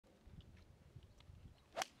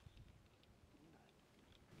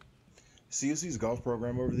COC's golf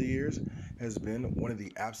program over the years has been one of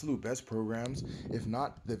the absolute best programs, if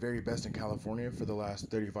not the very best in California for the last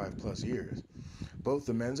 35 plus years. Both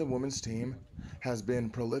the men's and women's team has been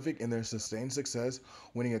prolific in their sustained success,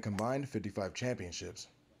 winning a combined 55 championships.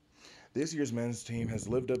 This year's men's team has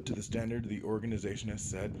lived up to the standard the organization has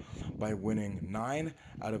set by winning 9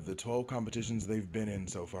 out of the 12 competitions they've been in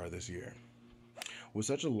so far this year. With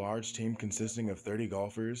such a large team consisting of 30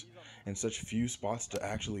 golfers and such few spots to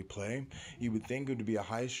actually play, you would think it would be a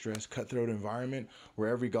high-stress, cutthroat environment where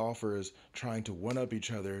every golfer is trying to one-up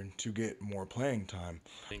each other to get more playing time.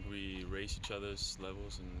 I think we raise each other's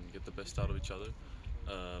levels and get the best out of each other.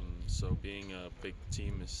 So being a big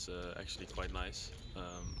team is actually quite nice.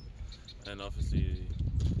 And obviously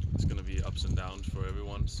it's going to be ups and downs for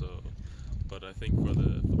everyone. But I think for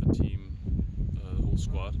the team, whole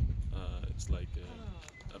squad, it's like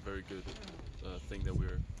a very good thing that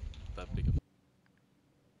we're that big of.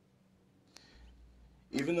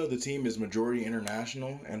 Even though the team is majority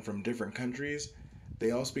international and from different countries, they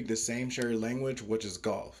all speak the same shared language, which is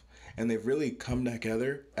golf, and they've really come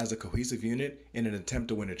together as a cohesive unit in an attempt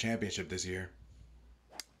to win a championship this year.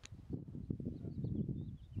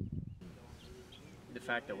 The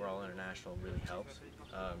fact that we're all international really helps.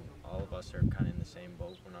 All of us are kind of in the same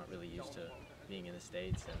boat. We're not really used to being in the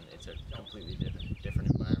States, and it's a completely different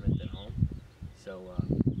environment than home. So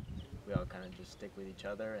we all kind of just stick with each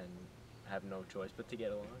other and have no choice but to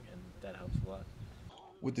get along, and that helps a lot.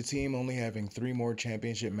 With the team only having 3 more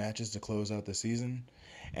championship matches to close out the season,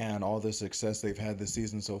 and all the success they've had this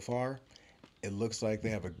season so far, it looks like they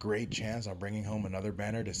have a great chance on bringing home another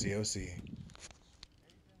banner to COC.